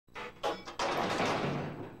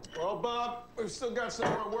Bob. We've still got some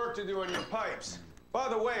more work to do on your pipes. By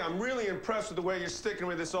the way, I'm really impressed with the way you're sticking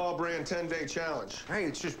with this all-brand 10-day challenge. Hey,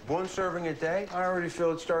 it's just one serving a day. I already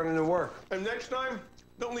feel it's starting to work. And next time,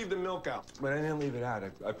 don't leave the milk out. But I didn't leave it out.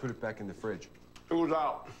 I put it back in the fridge. It was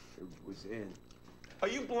out. It was in. Are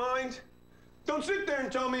you blind? Don't sit there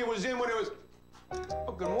and tell me it was in when it was...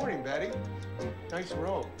 Oh, good morning, Betty. Nice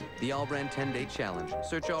robe. The All Bran 10-Day Challenge.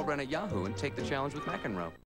 Search All Bran at Yahoo and take the challenge with McEnroe.